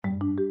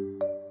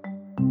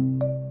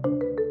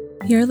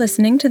You're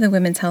listening to the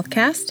Women's Health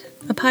Cast,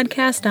 a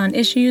podcast on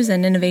issues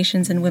and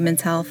innovations in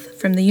women's health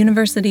from the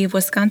University of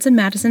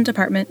Wisconsin-Madison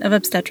Department of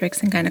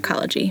Obstetrics and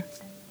Gynecology.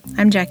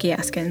 I'm Jackie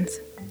Askins.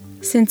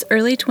 Since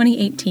early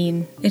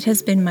 2018, it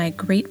has been my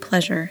great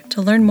pleasure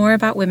to learn more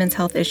about women's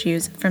health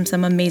issues from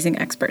some amazing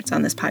experts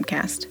on this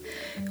podcast.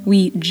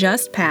 We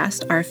just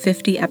passed our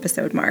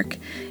 50-episode mark,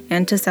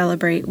 and to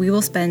celebrate, we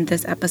will spend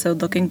this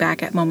episode looking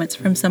back at moments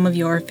from some of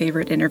your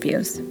favorite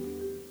interviews.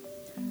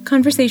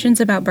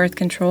 Conversations about birth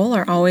control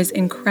are always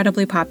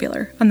incredibly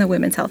popular on the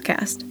Women's Health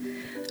Cast.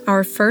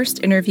 Our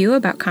first interview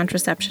about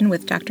contraception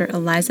with Dr.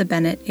 Eliza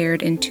Bennett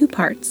aired in 2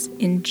 parts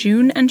in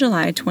June and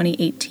July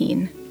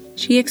 2018.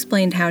 She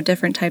explained how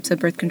different types of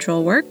birth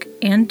control work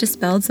and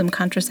dispelled some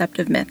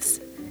contraceptive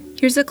myths.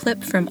 Here's a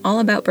clip from All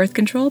About Birth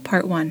Control,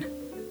 Part 1.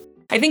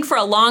 I think for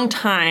a long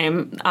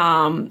time,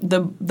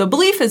 the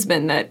belief has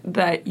been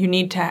that you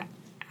need to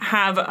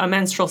have a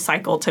menstrual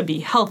cycle to be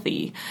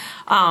healthy.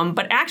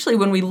 But actually,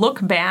 when we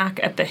look back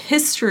at the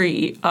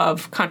history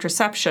of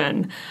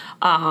contraception,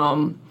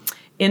 in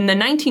the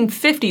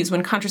 1950s,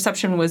 when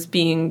contraception was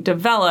being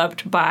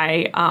developed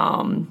by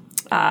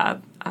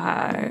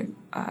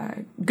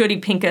Goody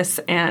Pincus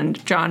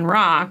and John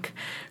Rock,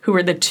 who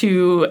were the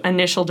 2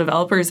 initial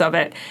developers of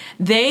it,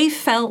 they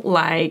felt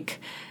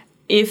like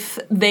if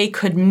they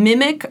could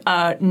mimic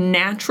a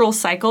natural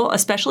cycle,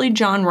 especially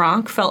John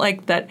Rock felt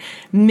like that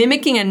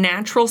mimicking a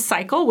natural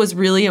cycle was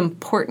really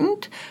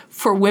important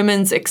for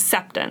women's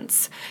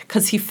acceptance,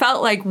 because he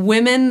felt like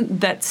women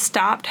that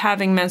stopped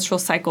having menstrual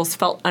cycles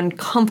felt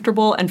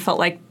uncomfortable and felt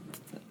like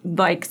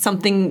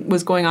something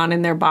was going on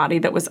in their body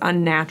that was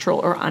unnatural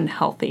or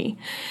unhealthy.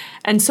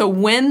 And so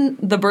when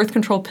the birth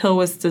control pill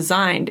was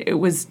designed, it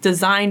was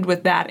designed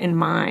with that in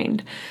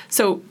mind.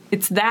 So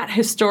it's that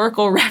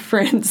historical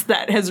reference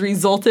that has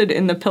resulted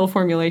in the pill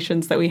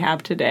formulations that we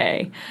have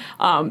today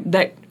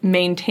that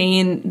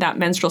maintain that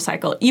menstrual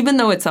cycle. Even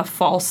though it's a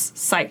false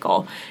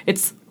cycle,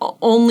 it's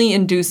only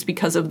induced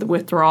because of the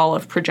withdrawal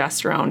of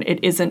progesterone.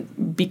 It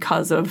isn't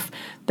because of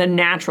the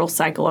natural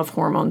cycle of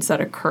hormones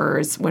that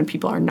occurs when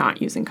people are not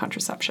using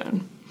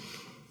contraception.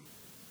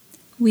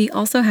 We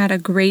also had a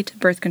great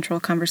birth control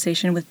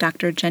conversation with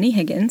Dr. Jenny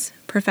Higgins,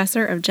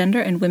 professor of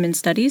gender and women's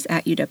studies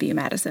at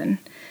UW-Madison.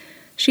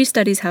 She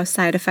studies how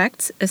side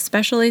effects,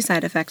 especially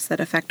side effects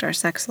that affect our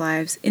sex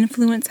lives,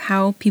 influence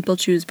how people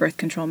choose birth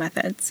control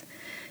methods.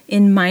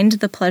 In Mind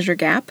the Pleasure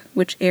Gap,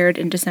 which aired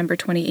in December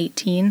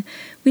 2018,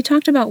 we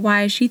talked about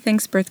why she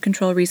thinks birth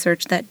control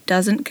research that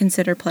doesn't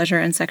consider pleasure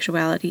and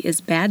sexuality is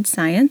bad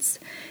science,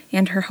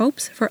 and her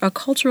hopes for a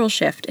cultural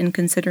shift in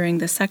considering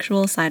the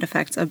sexual side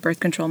effects of birth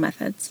control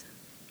methods.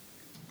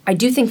 I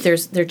do think there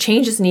are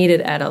changes needed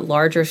at a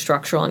larger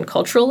structural and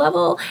cultural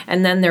level,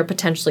 and then there are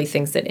potentially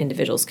things that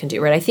individuals can do,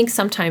 right? I think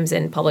sometimes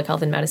in public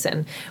health and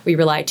medicine, we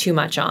rely too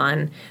much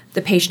on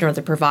the patient or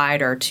the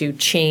provider to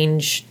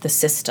change the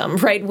system,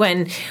 right?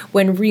 When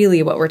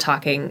really what we're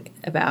talking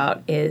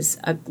about is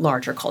a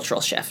larger cultural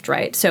shift,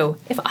 right? So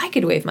if I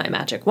could wave my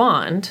magic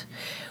wand,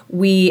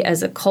 we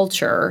as a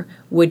culture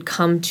would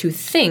come to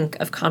think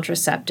of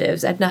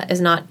contraceptives as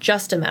not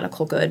just a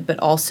medical good, but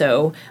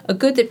also a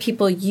good that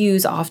people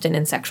use often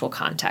in sexual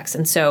contexts.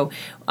 And so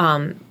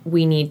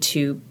we need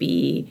to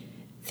be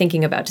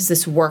thinking about, does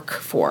this work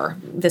for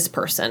this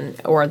person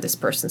or this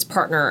person's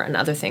partner and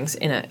other things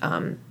in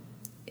a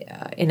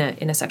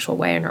sexual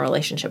way, in a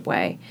relationship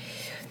way.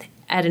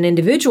 At an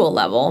individual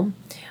level,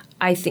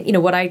 I think,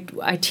 what I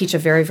teach a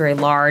very, very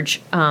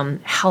large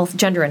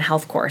gender and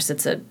health course.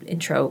 It's an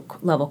intro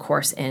level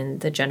course in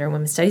the Gender and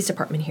Women's Studies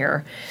department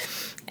here.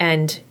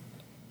 And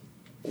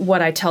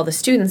what I tell the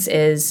students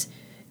is,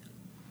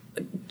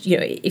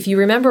 if you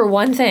remember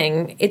one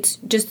thing, it's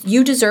just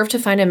you deserve to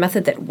find a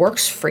method that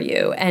works for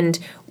you. And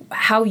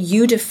how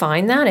you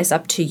define that is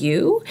up to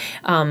you.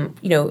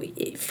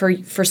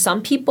 For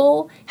some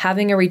people,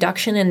 having a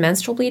reduction in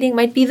menstrual bleeding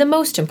might be the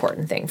most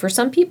important thing. For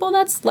some people,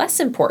 that's less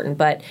important,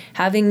 but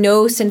having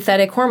no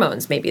synthetic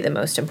hormones may be the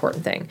most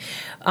important thing.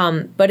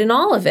 But in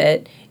all of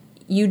it,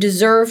 you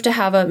deserve to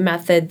have a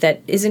method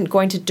that isn't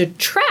going to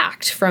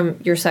detract from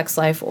your sex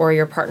life or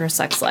your partner's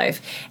sex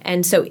life.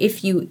 And so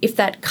if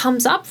that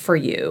comes up for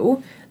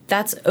you,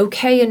 that's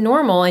okay and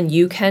normal, and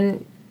you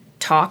can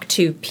talk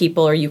to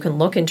people or you can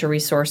look into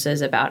resources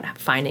about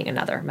finding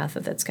another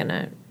method that's going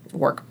to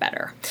work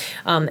better.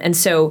 And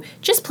so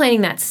just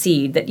planting that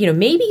seed that,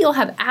 maybe you'll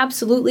have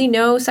absolutely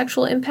no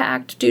sexual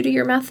impact due to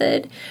your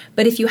method,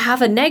 but if you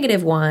have a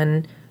negative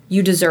one,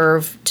 you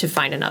deserve to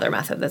find another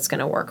method that's going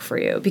to work for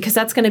you, because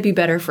that's going to be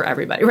better for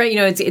everybody, right?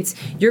 It's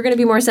you're going to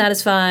be more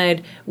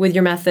satisfied with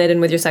your method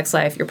and with your sex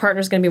life. Your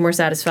partner's going to be more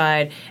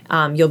satisfied.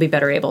 You'll be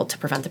better able to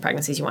prevent the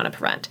pregnancies you want to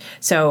prevent.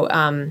 So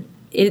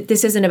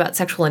this isn't about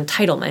sexual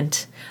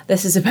entitlement.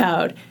 This is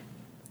about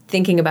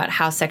thinking about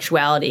how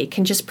sexuality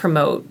can just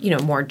promote,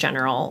 more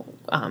general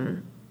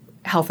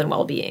health and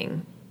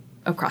well-being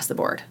across the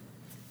board.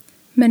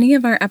 Many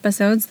of our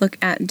episodes look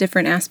at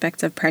different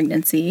aspects of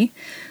pregnancy.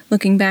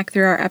 Looking back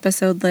through our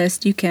episode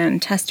list, you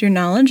can test your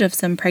knowledge of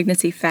some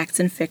pregnancy facts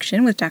and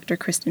fiction with Dr.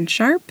 Kristen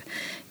Sharp,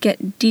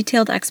 get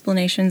detailed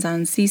explanations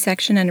on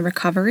C-section and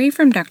recovery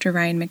from Dr.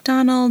 Ryan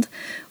McDonald,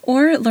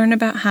 or learn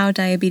about how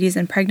diabetes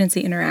and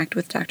pregnancy interact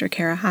with Dr.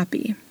 Kara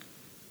Hoppe.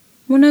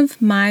 One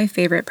of my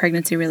favorite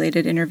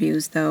pregnancy-related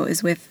interviews, though,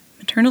 is with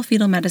maternal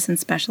fetal medicine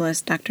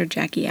specialist Dr.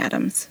 Jackie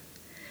Adams.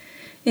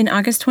 In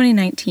August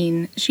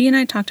 2019, she and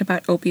I talked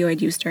about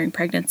opioid use during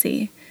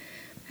pregnancy.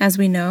 As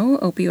we know,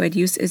 opioid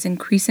use is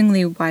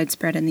increasingly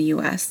widespread in the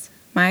U.S.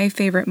 My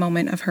favorite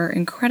moment of her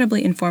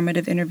incredibly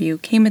informative interview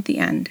came at the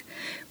end,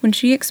 when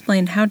she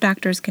explained how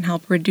doctors can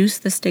help reduce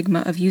the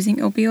stigma of using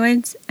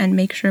opioids and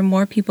make sure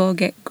more people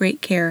get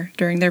great care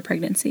during their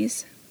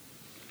pregnancies.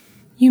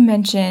 You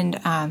mentioned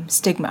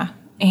stigma,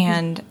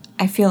 and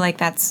I feel like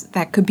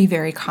that could be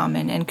very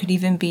common and could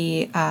even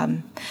be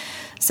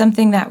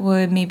something that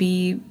would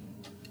maybe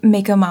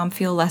make a mom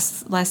feel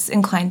less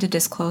inclined to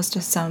disclose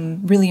to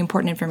some really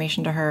important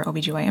information to her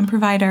OBGYN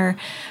provider,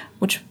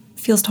 which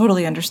feels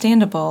totally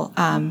understandable.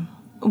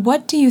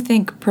 What do you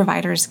think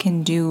providers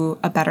can do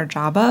a better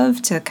job of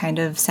to kind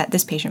of set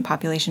this patient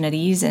population at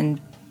ease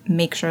and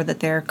make sure that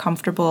they're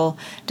comfortable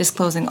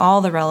disclosing all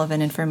the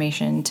relevant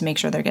information to make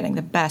sure they're getting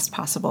the best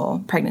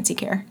possible pregnancy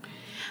care?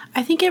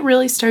 I think it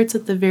really starts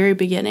at the very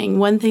beginning.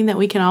 One thing that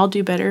we can all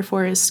do better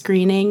for is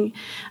screening.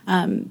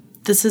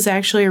 This is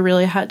actually a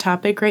really hot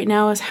topic right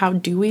now, is how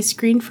do we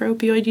screen for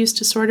opioid use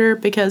disorder?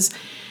 Because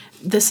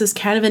this is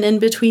kind of an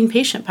in-between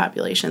patient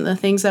population. The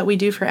things that we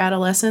do for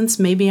adolescents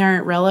maybe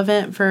aren't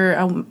relevant for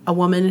a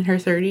woman in her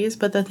 30s,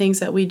 but the things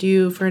that we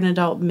do for an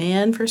adult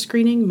man for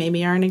screening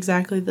maybe aren't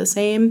exactly the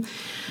same.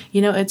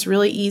 You know, it's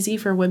really easy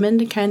for women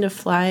to kind of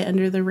fly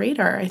under the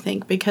radar, I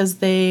think, because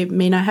they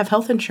may not have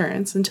health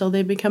insurance until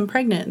they become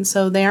pregnant, and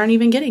so they aren't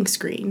even getting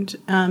screened.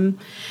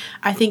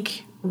 I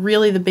think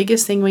really the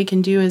biggest thing we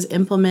can do is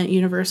implement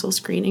universal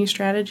screening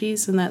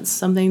strategies, and that's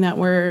something that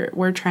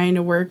we're trying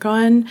to work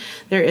on.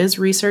 There is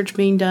research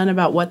being done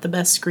about what the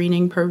best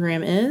screening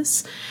program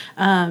is.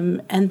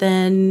 And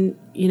then,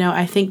 you know,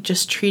 I think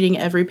just treating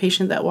every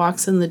patient that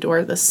walks in the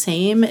door the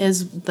same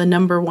is the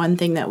number one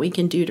thing that we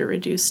can do to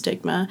reduce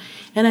stigma.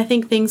 And I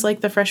think things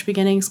like the Fresh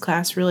Beginnings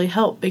class really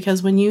help,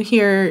 because when you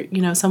hear,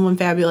 you know, someone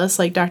fabulous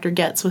like Dr.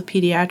 Getz with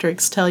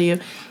pediatrics tell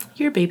you,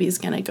 your baby's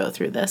going to go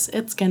through this.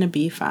 It's going to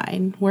be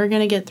fine. We're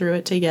going to get through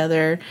it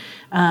together.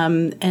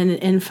 And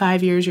in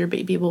 5 years, your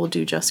baby will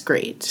do just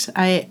great.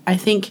 I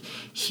think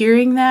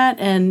hearing that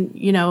and,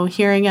 you know,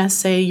 hearing us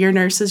say your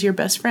nurse is your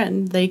best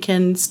friend. They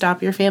can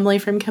stop your family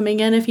from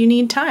coming in if you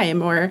need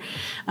time, or,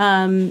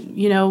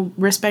 you know,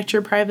 respect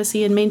your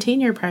privacy and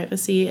maintain your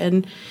privacy.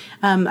 And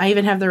I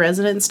even have the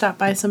residents stop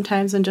by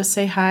sometimes and just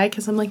say hi,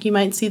 because I'm like, you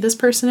might see this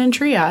person in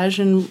triage,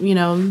 and, you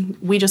know,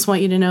 we just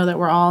want you to know that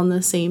we're all on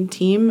the same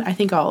team. I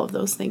think all of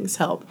those things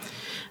help.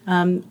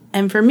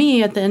 And for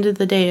me, at the end of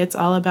the day, it's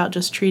all about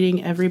just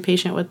treating every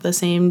patient with the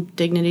same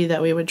dignity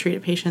that we would treat a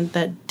patient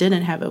that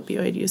didn't have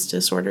opioid use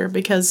disorder,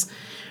 because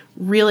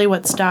really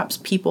what stops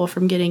people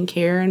from getting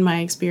care, in my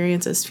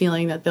experience, is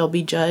feeling that they'll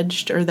be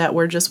judged, or that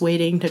we're just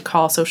waiting to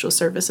call social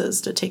services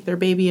to take their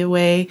baby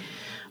away,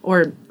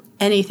 or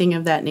anything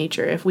of that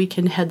nature. If we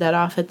can head that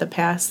off at the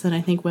pass, then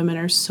I think women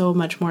are so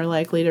much more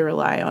likely to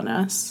rely on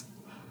us.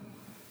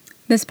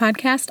 This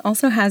podcast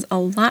also has a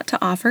lot to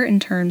offer in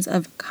terms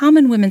of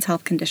common women's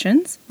health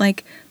conditions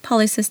like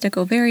polycystic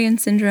ovarian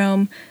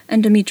syndrome,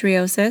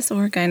 endometriosis,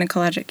 or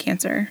gynecologic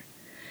cancer.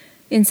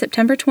 In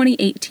September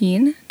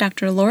 2018,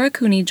 Dr. Laura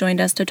Cooney joined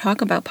us to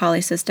talk about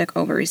polycystic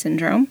ovary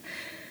syndrome.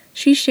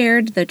 She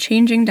shared the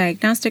changing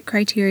diagnostic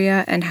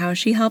criteria and how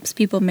she helps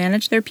people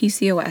manage their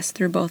PCOS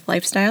through both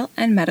lifestyle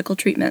and medical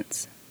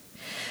treatments.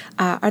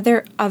 Are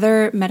there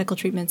other medical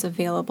treatments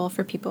available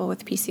for people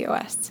with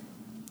PCOS?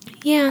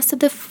 Yeah, so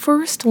the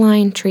first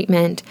line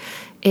treatment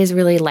is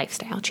really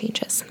lifestyle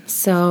changes.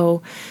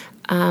 So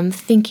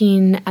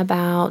thinking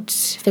about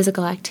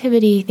physical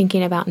activity,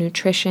 thinking about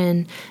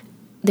nutrition.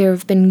 There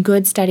have been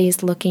good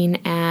studies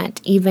looking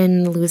at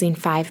even losing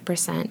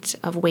 5%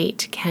 of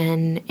weight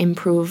can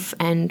improve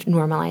and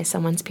normalize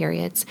someone's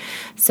periods.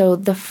 So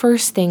the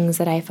first things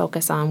that I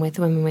focus on with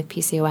women with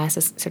PCOS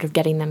is sort of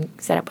getting them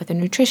set up with a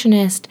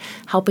nutritionist,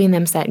 helping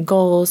them set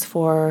goals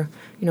for,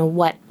 you know,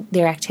 what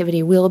their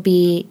activity will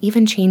be,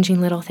 even changing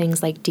little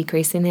things like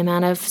decreasing the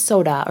amount of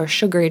soda or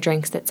sugary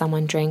drinks that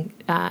someone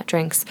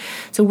drinks.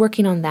 So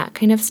working on that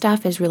kind of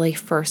stuff is really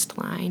first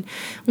line.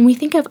 When we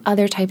think of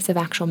other types of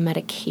actual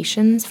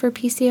medications for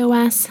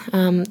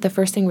PCOS, the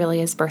first thing really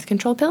is birth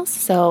control pills.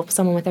 So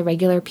someone with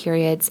irregular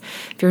periods,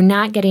 if you're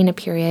not getting a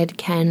period,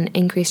 can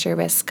increase your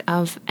risk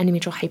of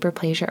endometrial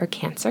hyperplasia or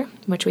cancer,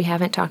 which we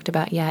haven't talked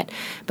about yet.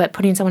 But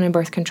putting someone in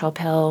birth control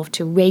pill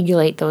to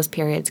regulate those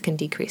periods can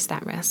decrease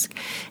that risk.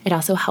 It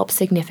also helps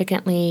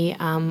significantly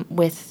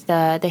with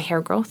the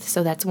hair growth.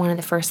 So that's one of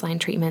the first line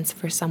treatments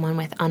for someone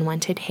with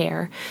unwanted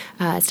hair,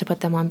 is to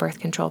put them on birth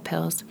control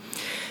pills.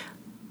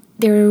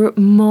 there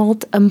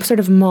are sort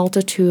of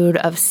multitude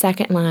of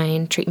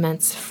second-line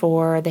treatments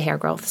for the hair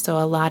growth. So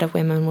a lot of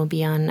women will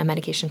be on a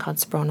medication called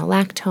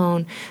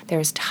spironolactone.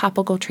 There's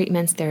topical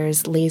treatments.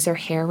 There's laser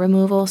hair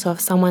removal. So if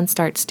someone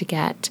starts to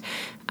get,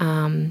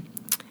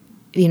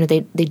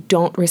 they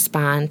don't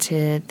respond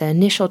to the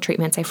initial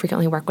treatments, I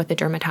frequently work with a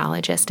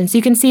dermatologist. And so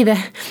you can see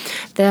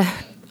the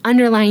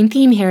underlying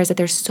theme here is that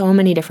there's so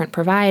many different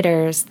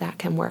providers that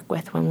can work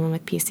with women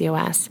with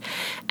PCOS.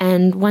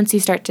 And once you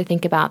start to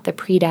think about the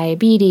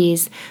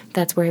prediabetes,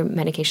 that's where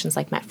medications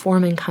like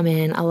metformin come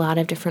in. A lot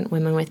of different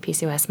women with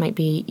PCOS might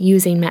be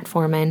using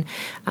metformin.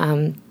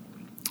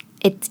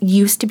 It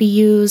used to be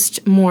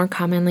used more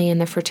commonly in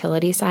the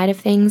fertility side of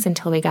things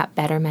until we got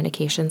better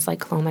medications like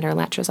Clomid or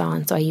Letrozole,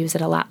 and so I use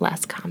it a lot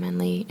less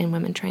commonly in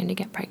women trying to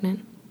get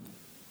pregnant.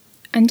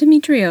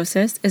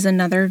 Endometriosis is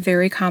another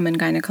very common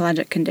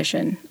gynecologic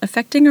condition,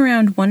 affecting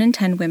around 1 in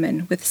 10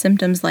 women with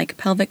symptoms like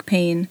pelvic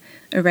pain,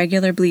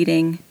 irregular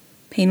bleeding,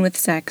 pain with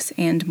sex,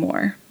 and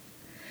more.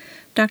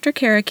 Dr.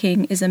 Kara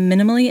King is a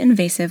minimally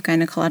invasive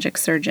gynecologic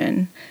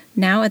surgeon,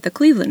 now at the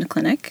Cleveland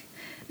Clinic,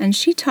 and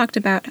she talked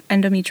about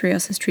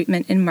endometriosis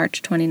treatment in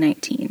March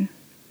 2019.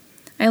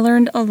 I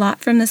learned a lot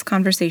from this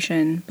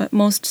conversation, but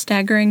most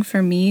staggering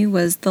for me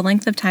was the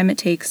length of time it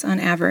takes on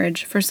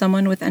average for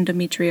someone with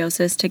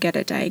endometriosis to get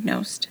it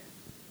diagnosed.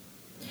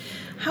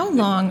 How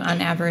long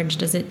on average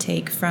does it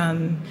take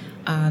from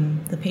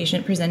the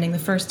patient presenting the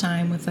first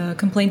time with a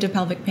complaint of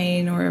pelvic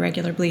pain or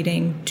irregular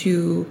bleeding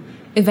to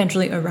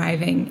eventually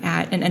arriving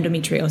at an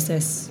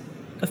endometriosis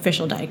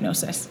official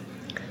diagnosis?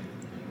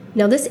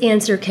 Now, this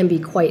answer can be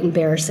quite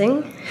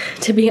embarrassing,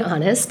 to be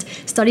honest.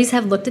 Studies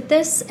have looked at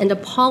this, and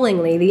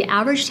appallingly, the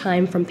average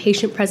time from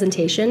patient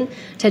presentation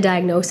to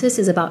diagnosis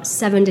is about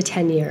 7 to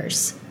 10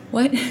 years.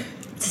 What?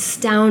 It's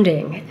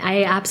astounding.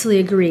 I absolutely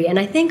agree. And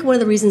I think one of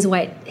the reasons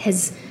why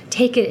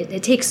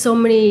it takes so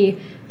many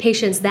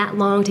patients that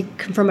long to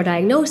confirm a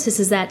diagnosis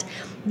is that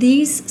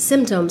these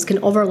symptoms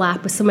can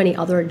overlap with so many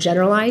other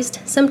generalized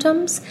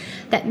symptoms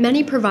that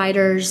many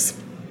providers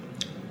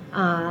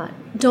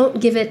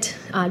don't give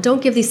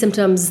these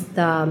symptoms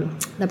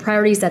the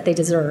priorities that they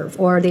deserve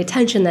or the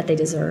attention that they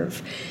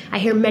deserve. I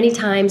hear many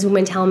times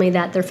women tell me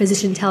that their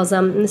physician tells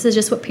them, this is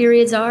just what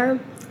periods are.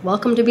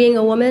 Welcome to being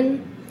a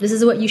woman. This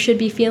is what you should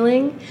be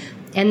feeling.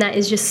 And that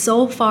is just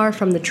so far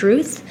from the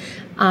truth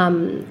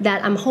that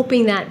I'm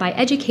hoping that by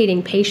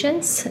educating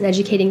patients and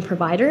educating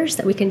providers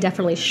that we can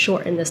definitely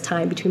shorten this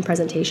time between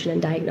presentation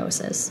and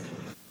diagnosis.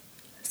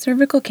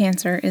 Cervical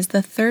cancer is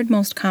the third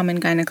most common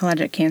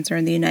gynecologic cancer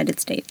in the United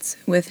States,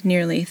 with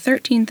nearly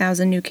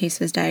 13,000 new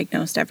cases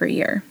diagnosed every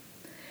year.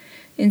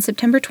 In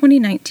September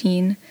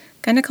 2019,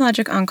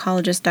 gynecologic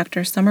oncologist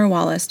Dr. Summer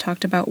Wallace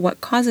talked about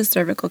what causes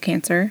cervical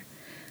cancer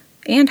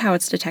and how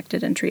it's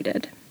detected and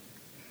treated.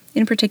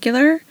 In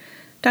particular,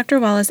 Dr.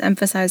 Wallace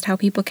emphasized how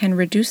people can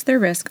reduce their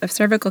risk of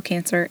cervical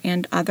cancer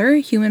and other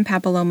human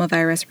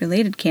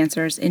papillomavirus-related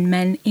cancers in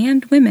men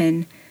and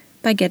women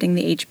by getting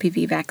the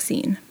HPV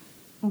vaccine.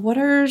 What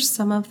are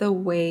some of the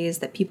ways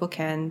that people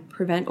can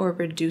prevent or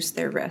reduce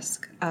their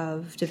risk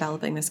of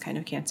developing this kind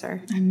of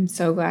cancer? I'm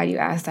so glad you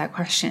asked that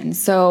question.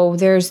 So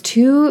there's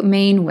two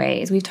main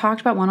ways. We've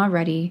talked about one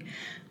already,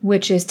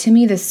 which is, to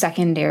me, the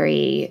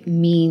secondary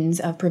means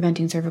of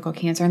preventing cervical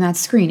cancer, and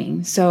that's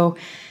screening. So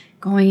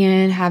going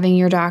in,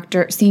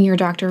 seeing your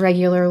doctor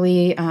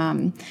regularly.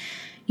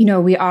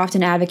 We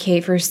often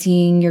advocate for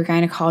seeing your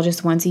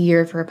gynecologist once a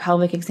year for a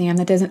pelvic exam.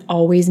 That doesn't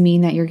always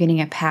mean that you're getting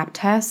a Pap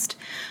test,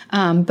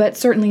 but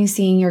certainly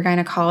seeing your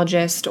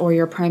gynecologist or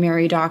your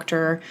primary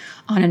doctor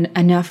on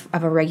enough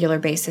of a regular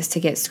basis to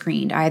get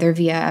screened, either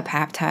via a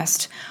Pap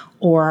test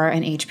or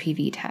an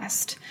HPV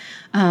test.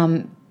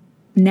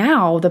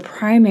 Now, the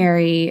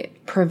primary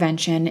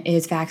prevention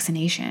is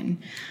vaccination.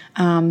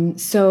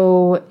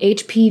 So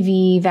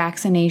HPV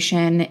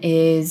vaccination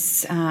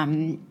is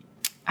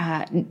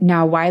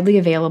now widely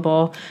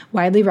available,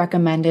 widely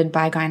recommended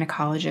by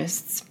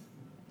gynecologists.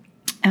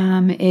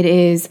 It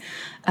is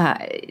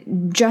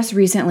just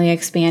recently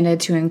expanded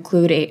to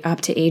include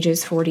up to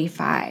ages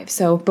 45.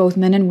 So both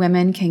men and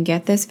women can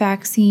get this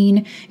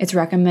vaccine. It's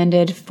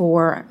recommended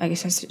for, I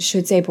guess I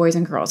should say boys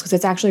and girls, because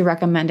it's actually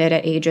recommended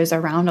at ages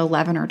around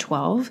 11 or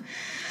 12.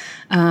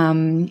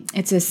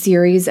 It's a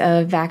series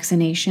of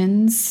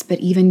vaccinations, but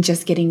even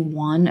just getting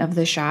one of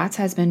the shots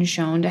has been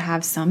shown to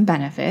have some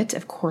benefit.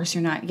 Of course,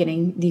 you're not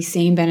getting the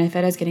same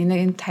benefit as getting the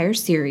entire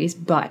series,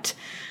 but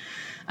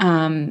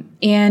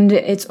and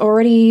it's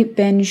already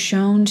been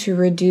shown to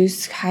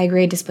reduce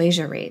high-grade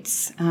dysplasia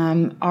rates.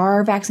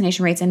 Our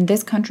vaccination rates in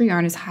this country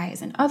aren't as high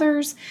as in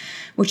others,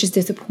 which is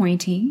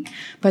disappointing,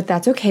 but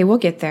that's okay. We'll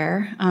get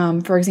there.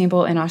 For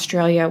example, in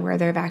Australia, where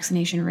their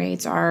vaccination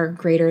rates are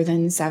greater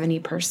than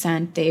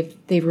 70%,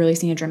 they've really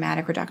seen a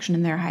dramatic reduction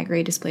in their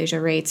high-grade dysplasia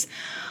rates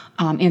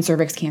and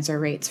cervix cancer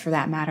rates, for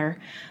that matter.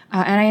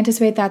 And I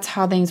anticipate that's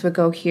how things would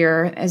go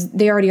here, as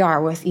they already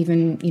are with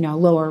even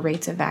lower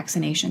rates of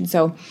vaccination.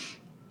 So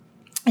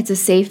it's a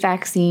safe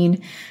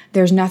vaccine.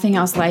 There's nothing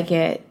else like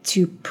it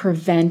to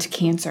prevent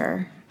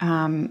cancer.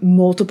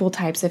 multiple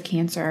types of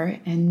cancer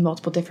and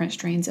multiple different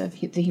strains of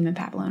the human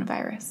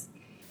papillomavirus.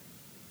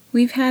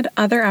 We've had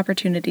other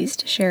opportunities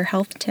to share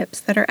health tips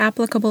that are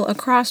applicable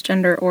across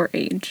gender or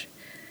age.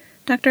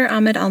 Dr.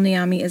 Ahmed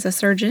Al-Niami is a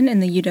surgeon in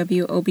the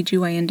UW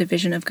OBGYN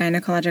Division of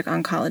Gynecologic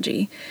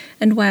Oncology,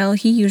 and while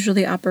he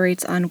usually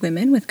operates on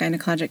women with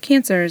gynecologic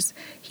cancers,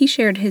 he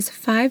shared his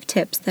 5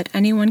 tips that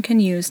anyone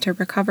can use to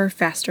recover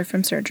faster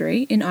from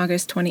surgery in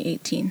August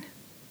 2018.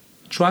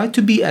 Try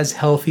to be as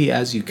healthy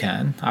as you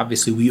can.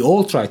 Obviously, we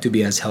all try to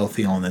be as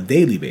healthy on a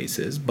daily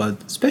basis,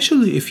 but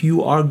especially if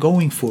you are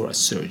going for a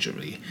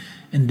surgery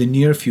in the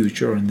near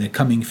future, in the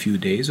coming few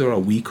days or a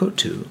week or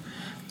two,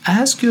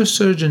 ask your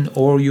surgeon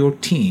or your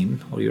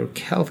team or your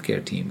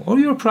healthcare team or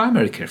your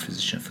primary care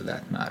physician for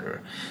that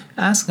matter,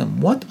 ask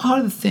them, what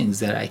are the things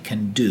that I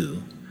can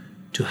do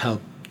to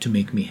help to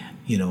make me,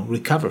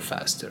 recover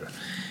faster?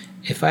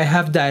 If I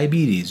have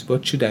diabetes,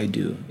 what should I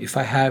do? If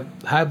I have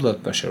high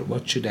blood pressure,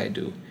 what should I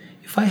do?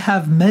 If I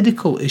have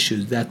medical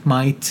issues that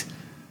might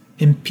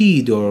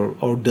impede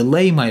or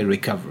delay my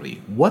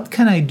recovery, what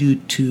can I do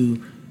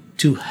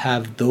to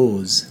have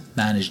those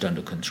managed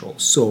under control?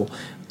 So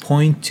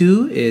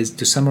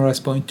to summarize,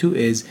 point 2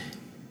 is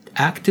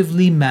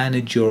actively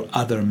manage your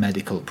other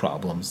medical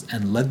problems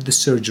and let the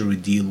surgery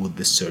deal with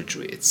the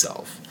surgery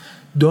itself.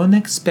 Don't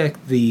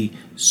expect the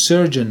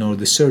surgeon or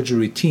the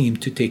surgery team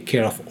to take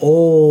care of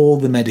all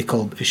the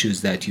medical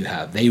issues that you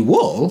have. They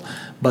will,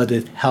 but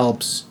it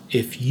helps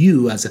if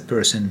you as a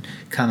person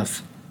kind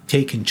of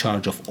take in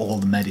charge of all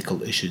the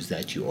medical issues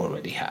that you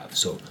already have.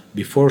 So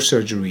before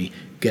surgery,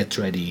 get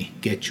ready,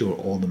 get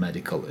all the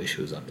medical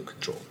issues under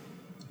control.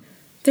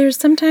 There's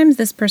sometimes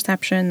this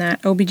perception that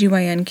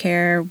OBGYN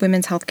care,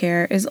 women's health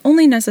care, is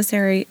only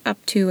necessary up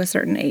to a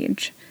certain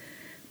age.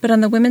 But on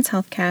the Women's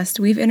Healthcast,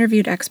 we've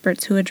interviewed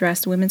experts who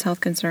address women's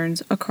health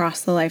concerns across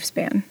the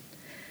lifespan.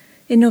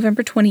 In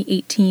November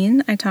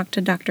 2018, I talked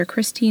to Dr.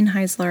 Christine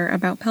Heisler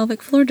about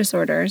pelvic floor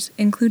disorders,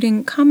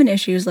 including common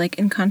issues like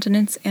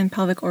incontinence and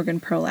pelvic organ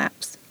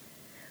prolapse.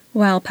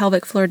 While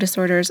pelvic floor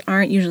disorders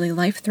aren't usually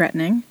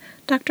life-threatening,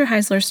 Dr.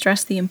 Heisler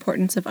stressed the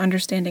importance of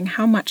understanding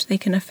how much they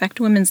can affect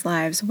women's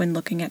lives when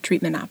looking at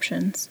treatment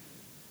options.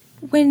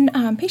 When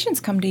patients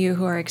come to you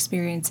who are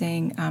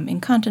experiencing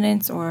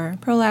incontinence or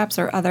prolapse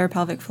or other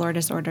pelvic floor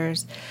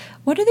disorders,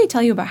 what do they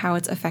tell you about how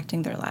it's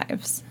affecting their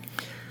lives?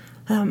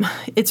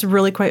 It's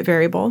really quite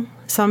variable.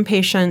 Some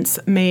patients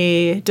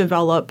may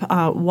develop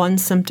one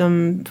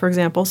symptom, for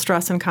example,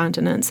 stress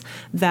incontinence,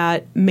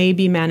 that may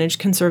be managed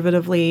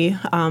conservatively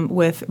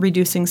with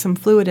reducing some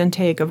fluid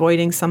intake,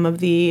 avoiding some of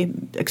the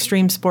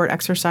extreme sport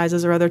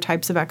exercises or other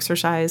types of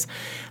exercise.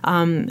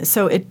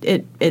 So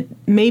it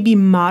may be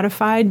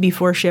modified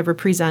before she ever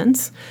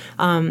presents.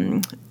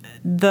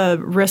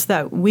 The risk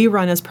that we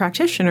run as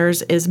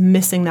practitioners is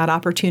missing that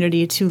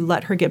opportunity to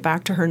let her get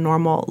back to her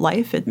normal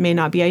life. It may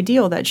not be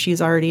ideal that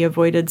she's already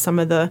avoided some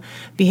of the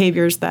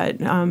behaviors that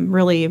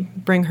really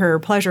bring her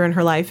pleasure in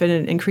her life, and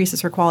it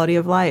increases her quality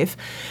of life.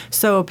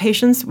 So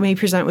patients may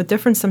present with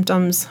different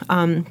symptoms.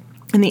 And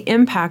the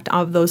impact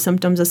of those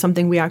symptoms is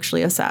something we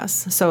actually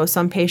assess. So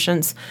some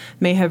patients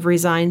may have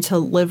resigned to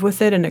live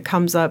with it, and it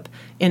comes up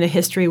in a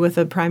history with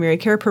a primary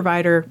care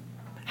provider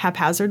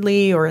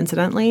haphazardly or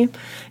incidentally,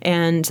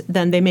 and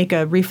then they make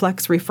a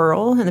reflex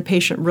referral and the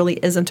patient really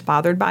isn't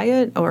bothered by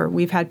it. Or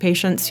we've had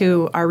patients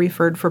who are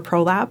referred for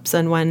prolapse,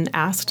 and when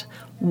asked,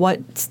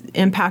 what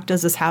impact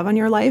does this have on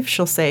your life?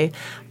 She'll say,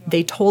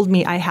 they told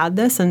me I had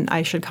this and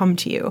I should come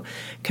to you.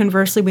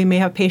 Conversely, we may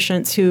have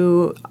patients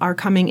who are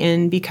coming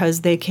in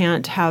because they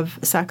can't have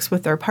sex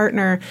with their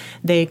partner,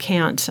 they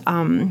can't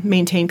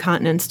maintain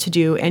continence to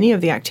do any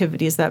of the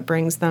activities that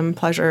brings them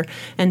pleasure,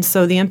 and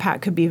so the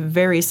impact could be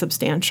very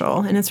substantial.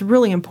 And it's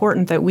really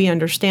important that we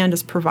understand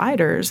as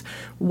providers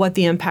what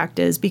the impact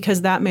is,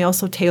 because that may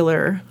also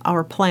tailor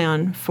our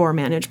plan for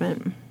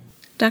management.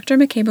 Dr.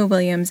 Makeba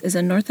Williams is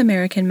a North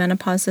American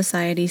Menopause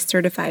Society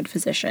certified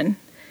physician.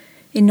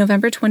 In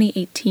November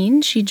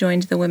 2018, she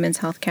joined the Women's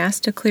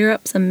Healthcast to clear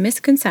up some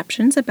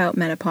misconceptions about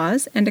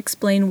menopause and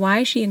explain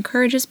why she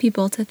encourages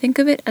people to think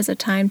of it as a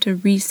time to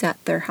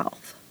reset their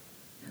health.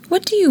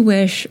 What do you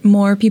wish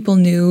more people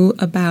knew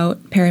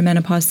about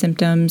perimenopause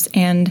symptoms?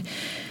 And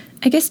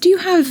I guess, do you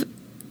have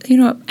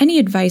any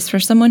advice for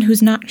someone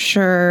who's not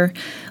sure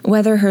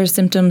whether her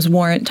symptoms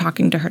warrant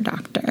talking to her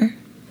doctor?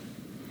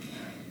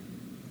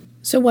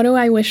 So what do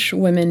I wish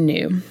women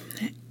knew?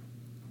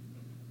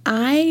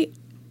 I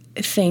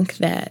think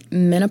that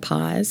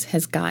menopause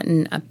has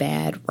gotten a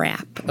bad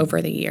rap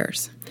over the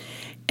years.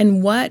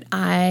 And what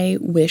I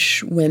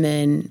wish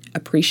women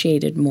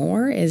appreciated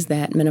more is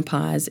that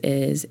menopause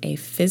is a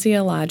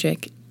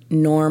physiologic,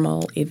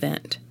 normal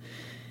event,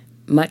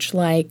 much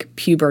like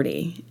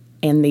puberty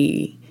and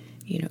the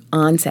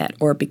onset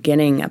or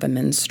beginning of a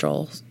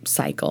menstrual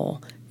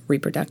cycle,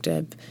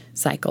 reproductive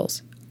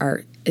cycles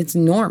it's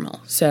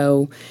normal.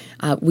 So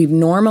we've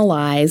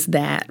normalized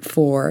that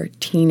for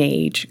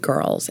teenage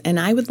girls. And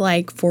I would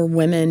like for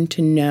women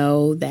to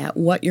know that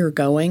what you're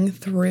going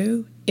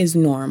through is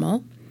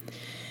normal.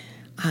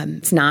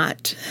 It's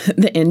not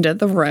the end of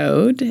the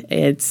road.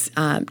 It's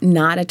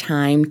not a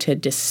time to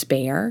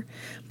despair.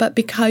 But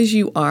because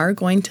you are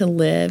going to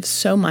live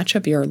so much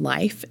of your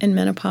life in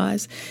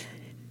menopause,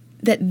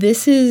 that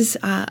this is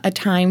a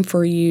time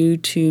for you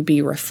to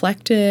be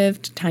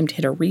reflective, time to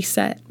hit a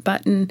reset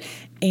button,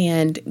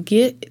 and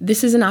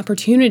this is an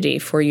opportunity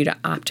for you to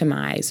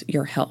optimize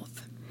your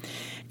health.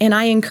 And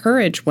I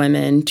encourage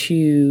women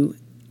to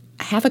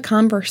have a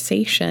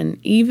conversation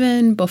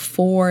even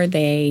before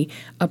they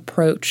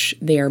approach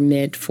their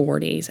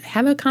mid-40s.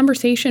 Have a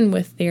conversation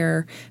with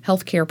their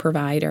healthcare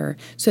provider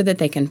so that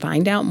they can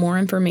find out more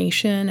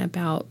information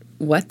about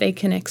what they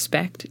can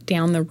expect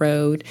down the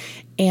road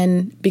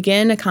and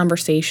begin a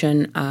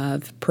conversation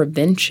of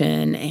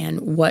prevention and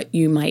what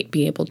you might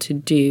be able to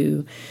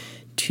do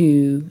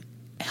to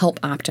help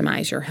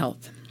optimize your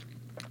health.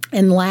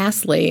 And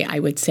lastly, I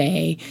would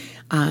say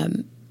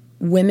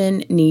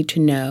women need to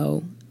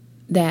know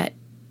that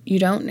you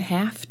don't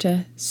have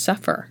to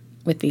suffer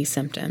with these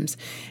symptoms.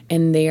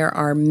 And there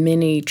are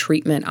many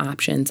treatment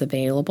options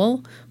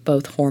available,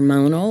 both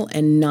hormonal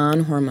and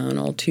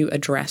non-hormonal, to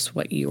address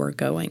what you are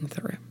going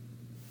through.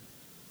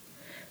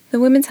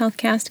 The Women's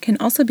Healthcast can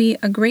also be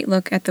a great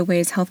look at the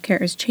ways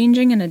healthcare is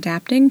changing and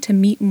adapting to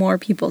meet more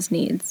people's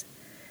needs.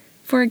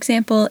 For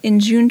example, in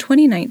June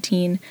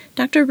 2019,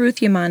 Dr. Ruth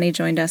Yamani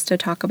joined us to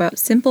talk about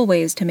simple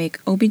ways to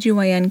make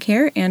OBGYN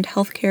care and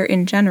healthcare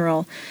in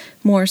general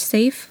more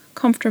safe,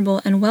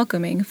 comfortable, and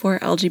welcoming for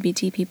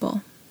LGBT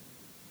people.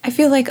 I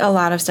feel like a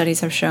lot of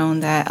studies have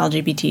shown that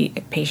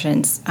LGBT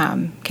patients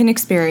can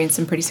experience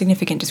some pretty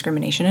significant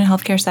discrimination in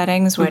healthcare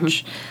settings,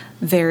 which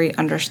very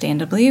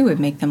understandably would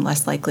make them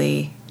less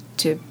likely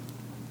to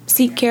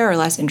seek care or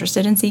less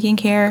interested in seeking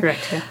care.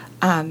 Correct,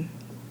 yeah.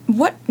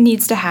 What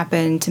needs to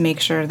happen to make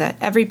sure that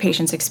every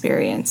patient's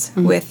experience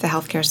with the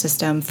healthcare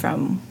system,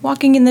 from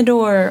walking in the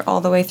door all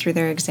the way through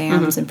their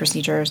exams and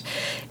procedures,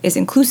 is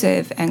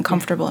inclusive and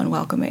comfortable and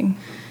welcoming?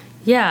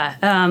 Yeah,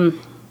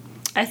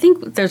 I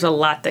think there's a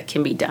lot that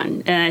can be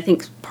done, and I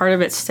think part of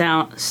it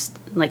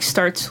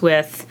starts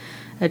with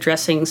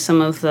addressing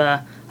some of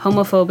the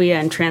homophobia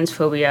and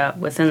transphobia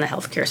within the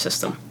healthcare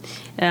system,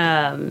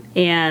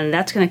 and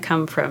that's going to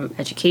come from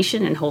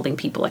education and holding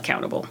people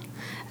accountable.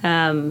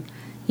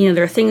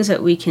 There are things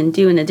that we can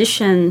do in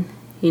addition,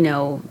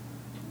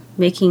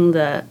 making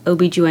the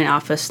OBGYN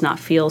office not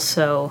feel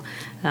so,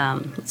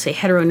 let's say,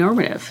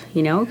 heteronormative,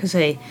 because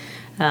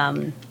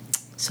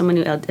someone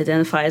who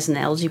identifies in the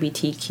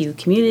LGBTQ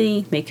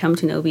community may come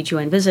to an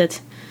OBGYN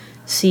visit,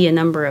 see a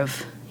number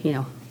of,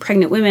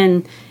 pregnant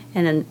women,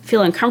 and then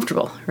feel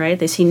uncomfortable, right?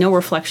 They see no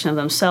reflection of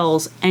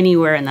themselves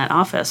anywhere in that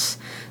office.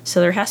 So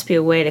there has to be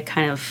a way to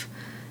kind of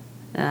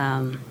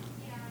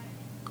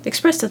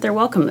express that they're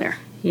welcome there,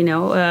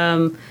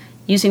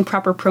 using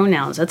proper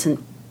pronouns. That's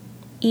an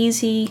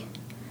easy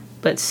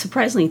but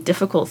surprisingly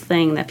difficult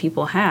thing that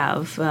people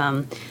have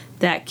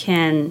that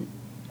can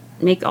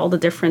make all the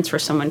difference for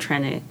someone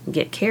trying to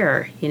get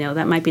care.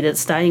 That might be the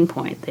starting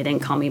point. They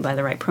didn't call me by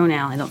the right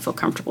pronoun. I don't feel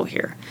comfortable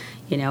here,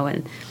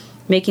 and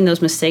making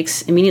those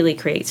mistakes immediately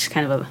creates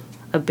kind of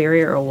a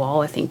barrier, a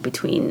wall, I think,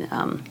 between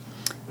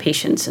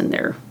patients and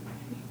their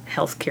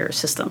healthcare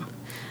system.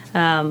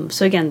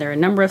 So again, there are a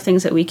number of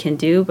things that we can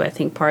do, but I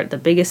think the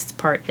biggest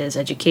part is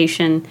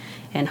education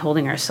and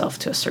holding ourselves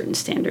to a certain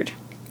standard.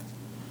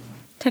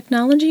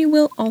 Technology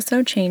will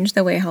also change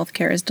the way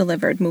healthcare is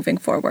delivered moving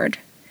forward.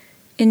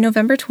 In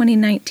November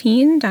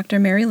 2019, Dr.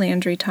 Mary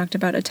Landry talked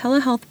about a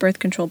telehealth birth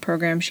control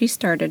program she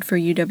started for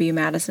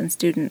UW-Madison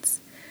students.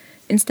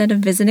 Instead of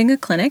visiting a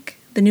clinic,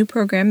 the new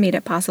program made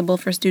it possible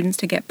for students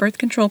to get birth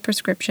control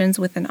prescriptions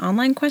with an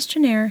online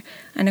questionnaire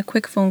and a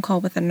quick phone call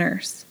with a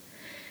nurse.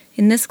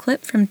 In this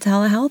clip from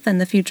Telehealth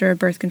and the Future of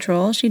Birth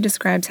Control, she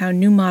describes how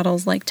new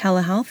models like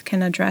telehealth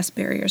can address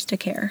barriers to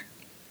care.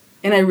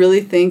 And I really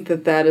think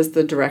that is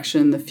the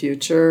direction in the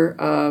future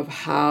of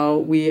how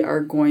we are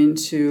going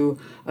to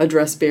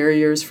address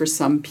barriers for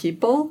some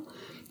people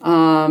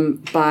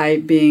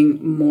by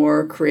being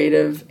more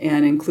creative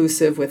and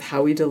inclusive with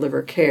how we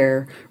deliver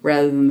care,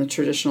 rather than the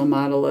traditional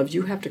model of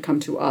you have to come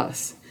to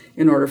us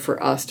in order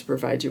for us to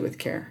provide you with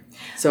care.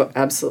 So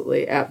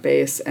absolutely at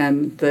base.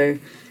 And the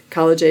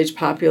college-age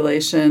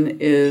population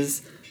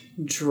is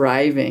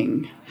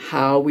driving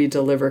how we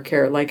deliver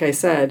care. Like I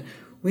said,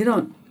 we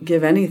don't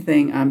give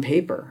anything on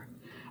paper.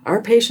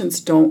 Our patients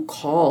don't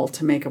call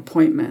to make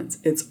appointments.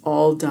 It's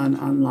all done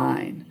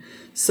online.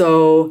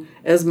 So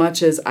as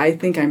much as I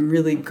think I'm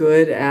really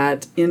good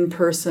at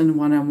in-person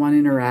one-on-one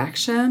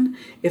interaction,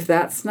 if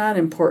that's not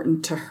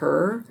important to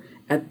her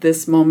at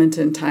this moment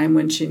in time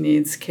when she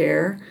needs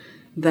care,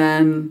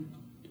 then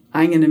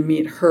I'm going to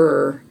meet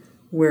her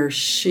where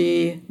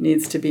she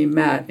needs to be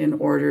met in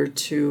order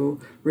to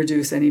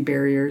reduce any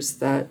barriers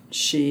that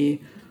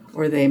she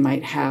or they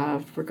might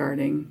have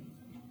regarding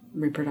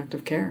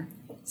reproductive care.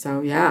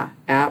 So yeah,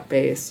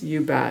 app-based,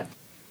 you bet.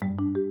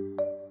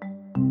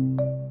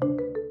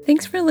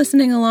 Thanks for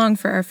listening along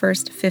for our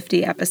first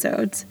 50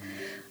 episodes.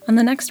 On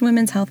the next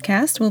Women's Health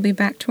Cast, we'll be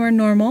back to our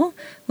normal.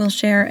 We'll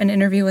share an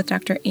interview with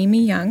Dr.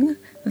 Amy Young,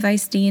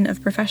 Vice Dean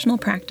of Professional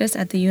Practice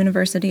at the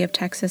University of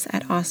Texas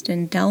at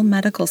Austin Dell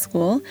Medical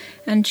School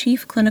and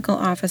Chief Clinical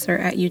Officer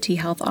at UT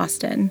Health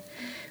Austin.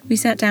 We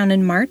sat down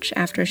in March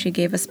after she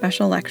gave a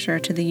special lecture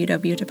to the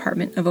UW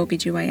Department of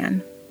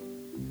OBGYN.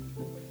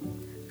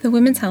 The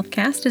Women's Health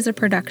Cast is a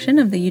production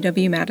of the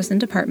UW-Madison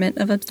Department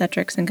of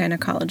Obstetrics and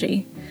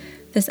Gynecology.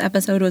 This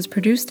episode was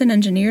produced and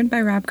engineered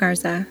by Rob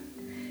Garza.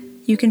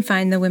 You can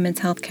find the Women's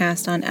Health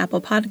Cast on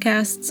Apple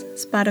Podcasts,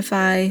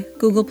 Spotify,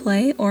 Google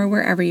Play, or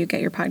wherever you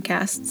get your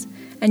podcasts.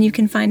 And you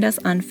can find us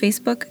on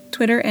Facebook,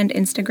 Twitter, and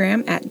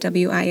Instagram at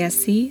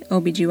WISC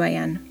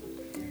OBGYN.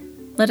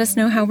 Let us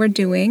know how we're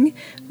doing,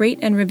 rate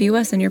and review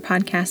us in your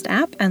podcast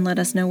app, and let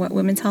us know what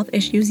women's health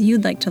issues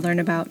you'd like to learn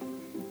about.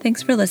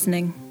 Thanks for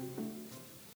listening.